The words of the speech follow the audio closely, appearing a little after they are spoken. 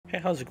Hey,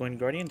 how's it going,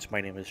 Guardians?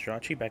 My name is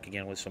Jirachi, back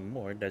again with some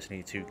more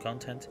Destiny 2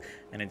 content,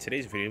 and in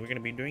today's video we're going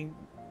to be doing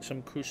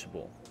some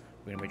Crucible.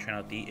 We're going to be trying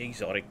out the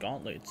exotic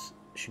gauntlets,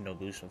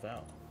 Shinobu's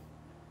Vow.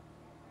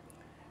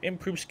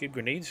 Improve skip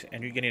grenades,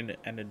 and you're getting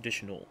an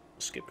additional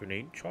skip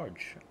grenade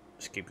charge.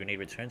 Skip grenade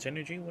returns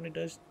energy when it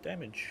does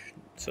damage.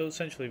 So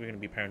essentially we're going to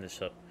be pairing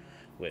this up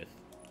with,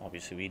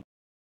 obviously,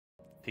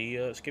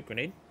 the skip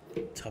grenade,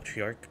 top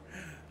tree arc.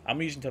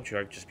 I'm using top tree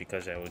arc just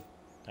because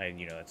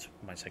that's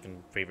my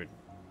second favorite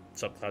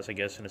subclass, I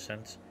guess, in a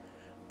sense.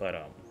 But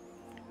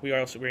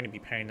we're going to be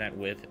pairing that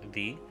with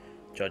the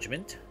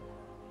Judgment,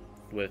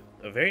 with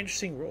a very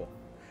interesting role,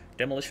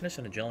 Demolitionist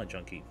and Adrenaline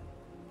Junkie.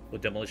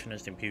 With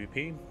Demolitionist in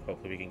PvP,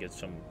 hopefully we can get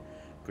some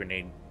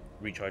grenade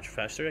recharge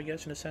faster, I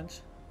guess, in a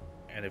sense.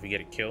 And if we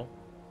get a kill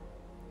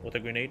with a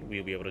grenade,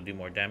 we'll be able to do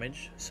more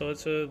damage. So it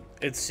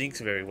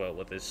syncs very well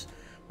with this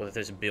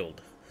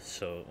build.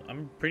 So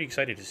I'm pretty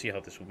excited to see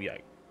how this would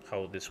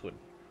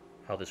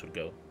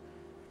go.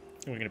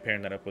 We're going to pair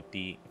that up with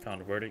the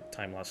Found Verdict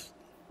Time Loss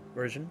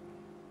version.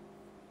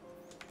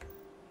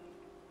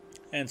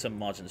 And some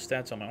mods and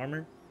stats on my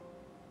armor.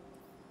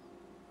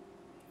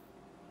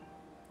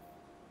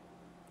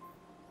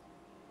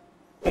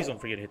 Please don't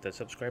forget to hit that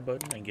subscribe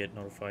button and get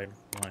notified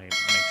when I make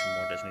some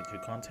more Destiny 2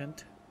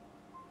 content.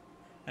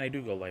 And I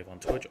do go live on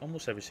Twitch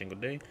almost every single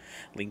day.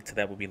 Link to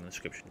that will be in the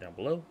description down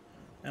below.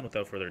 And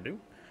without further ado,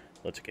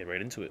 let's get right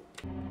into it.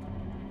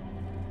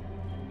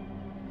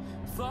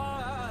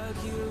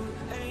 Fuck you,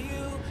 and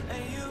you,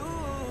 and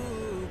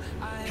you.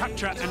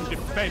 Capture and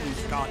defend,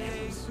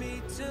 Guardians.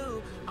 Me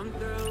too. I'm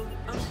through.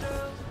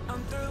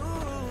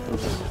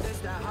 This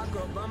that hot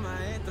girl by my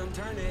anthem.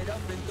 Turn it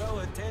up and throw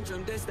a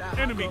tantrum. This that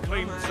enemy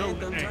claims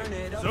Zone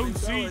A. Zone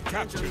C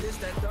captured. This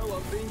that throw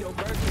up in your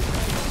birthday.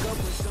 Hook up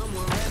with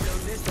someone random.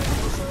 This that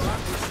social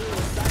awkward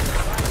suicide.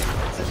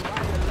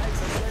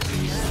 Lights, I swear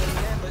she had a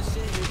man, but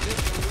shit, you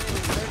just don't win.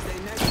 It's Thursday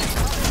night.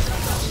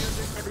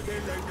 Every day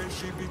like that,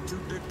 she be too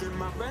thick. And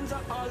my friends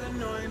are all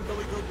annoying, but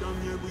we go dumb,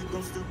 yeah, we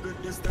go stupid.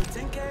 This the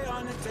 10K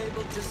on the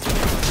table, just so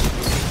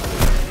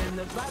in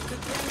the back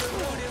of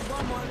kangaroo, did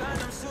one more line,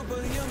 I'm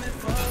superhuman,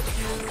 fuck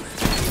you.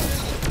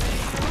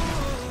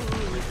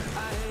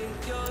 I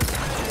hate your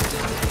friends,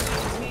 and they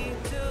hate me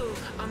too.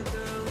 I'm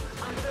through.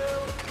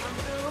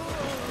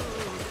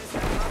 This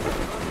that pop up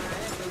on my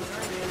anthem,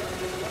 turn it up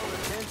and low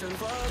attention,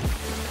 fuck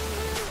you.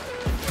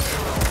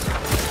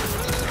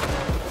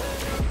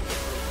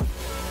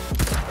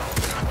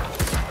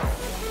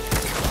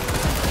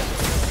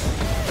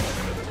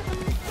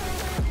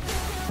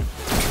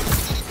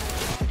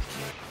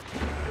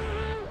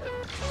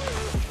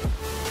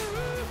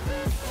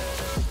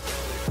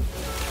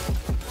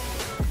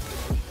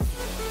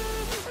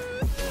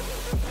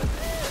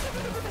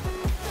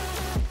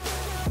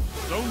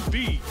 Zone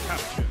B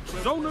captured.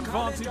 Zone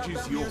advantage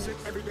is yours.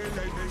 Every day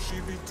like that, she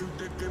be too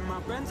thick, and my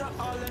friends are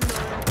all annoying.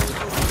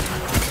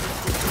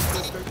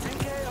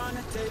 10K on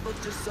the table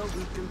just so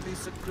we can be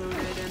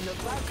secluded. And the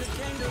vodka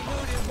came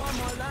diluted. One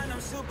more line,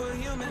 I'm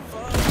superhuman.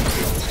 Fuck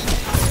you.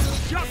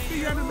 Shut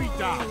the enemy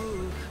down.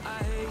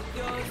 I hate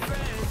your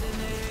friends and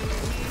they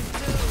hate me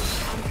too.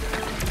 I'm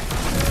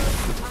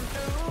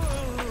through.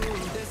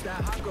 This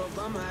that hot girl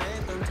by my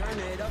anthem. Turn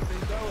it up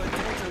and throw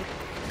attention.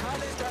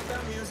 College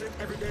dropout music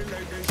every day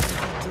like that. She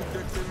be too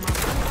thick in my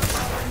friends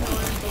are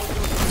annoying.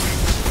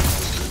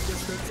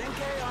 Just the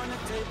 10K on the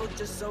table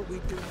just so we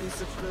can be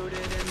secluded.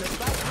 And the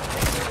back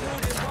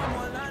included. One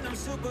more line, I'm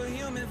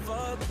superhuman.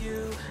 Fuck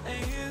you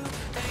and you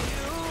and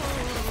you.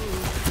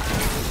 I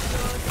hate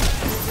your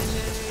friends and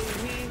they hate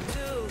me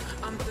too.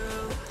 I'm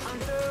through.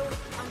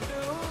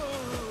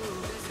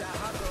 This that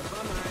hot girl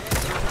by my head.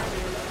 Turn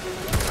it up and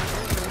go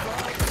attention.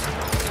 Fuck you.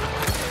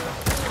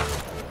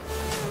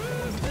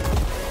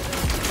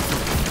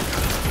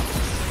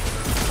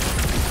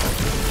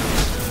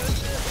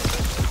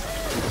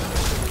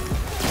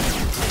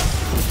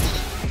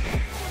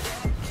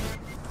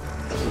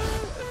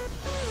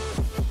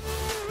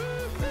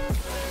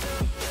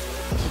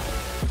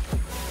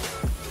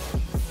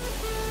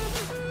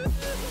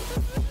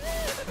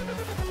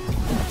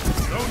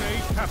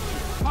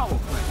 Power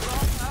play.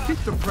 Keep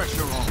the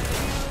pressure on.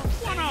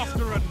 One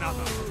after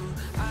another.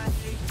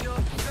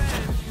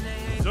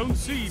 Zone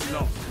C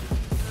lost.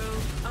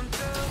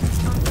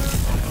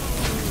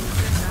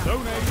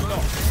 Zone A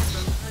lost.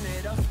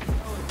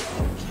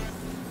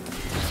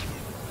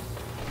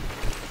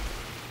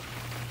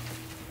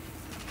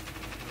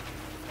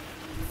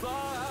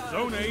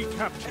 Zone A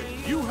captured.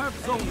 You have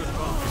zone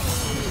advantage.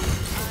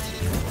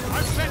 I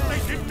bet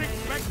they didn't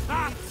expect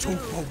that. 2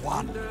 for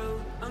 1.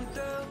 I'm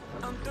through.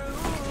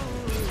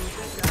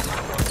 This that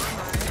hot girl by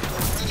my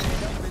ankle. Turn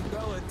it up and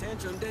throw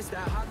attention. This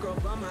that hot girl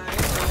by my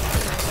ankle.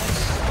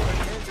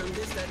 Attention.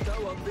 This that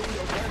throw up in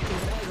your working.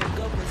 Hook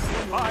up and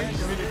see 5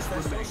 minutes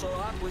remaining.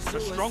 A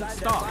strong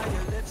start.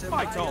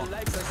 Fight on. I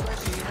swear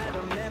she had a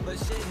man, but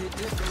shit hit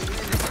different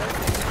when it's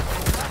Thursday.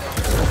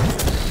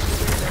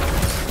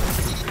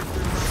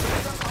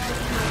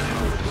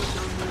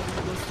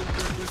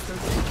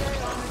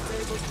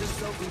 just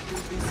so we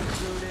could be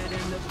secluded.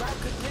 In the back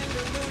of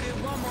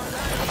kangaroo, one more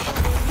line.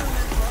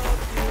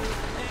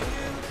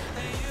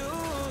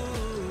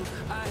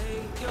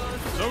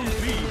 Zone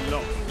B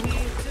lost.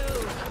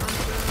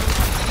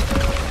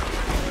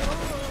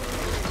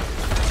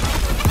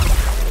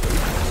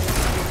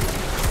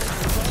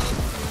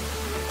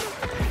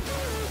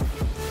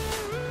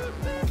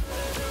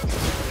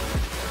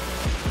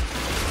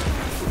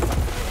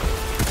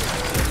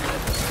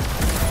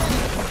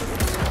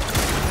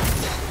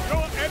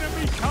 Your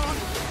enemy can't.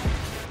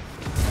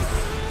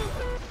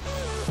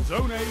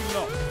 Zone A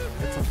lost.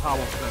 It's a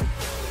power play.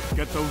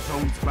 Get those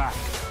zones back.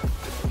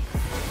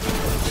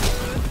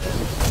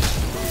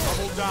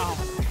 Double down.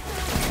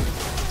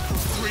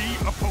 3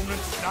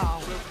 opponents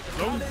down.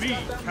 Zone B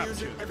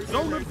captured.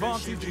 Zone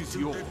advantage is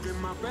yours.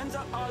 My friends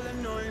are all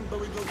annoying, but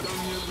we go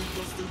dumb, yeah, we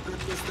go stupid.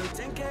 Just the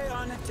 10K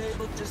on the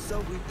table just so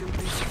we can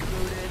be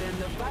secluded. And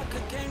the vodka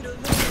came to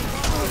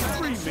lose.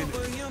 3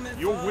 minutes.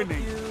 You're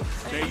winning.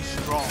 Stay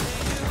strong.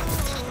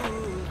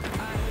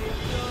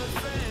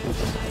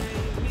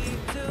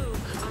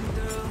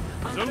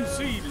 Zone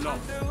C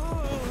lost.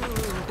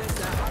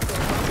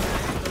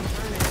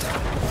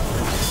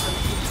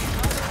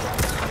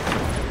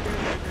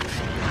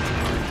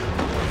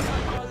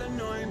 All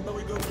annoying, but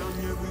we go dumb,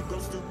 yeah, we go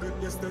stupid.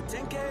 Just the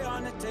 10K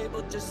on the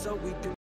table just so we can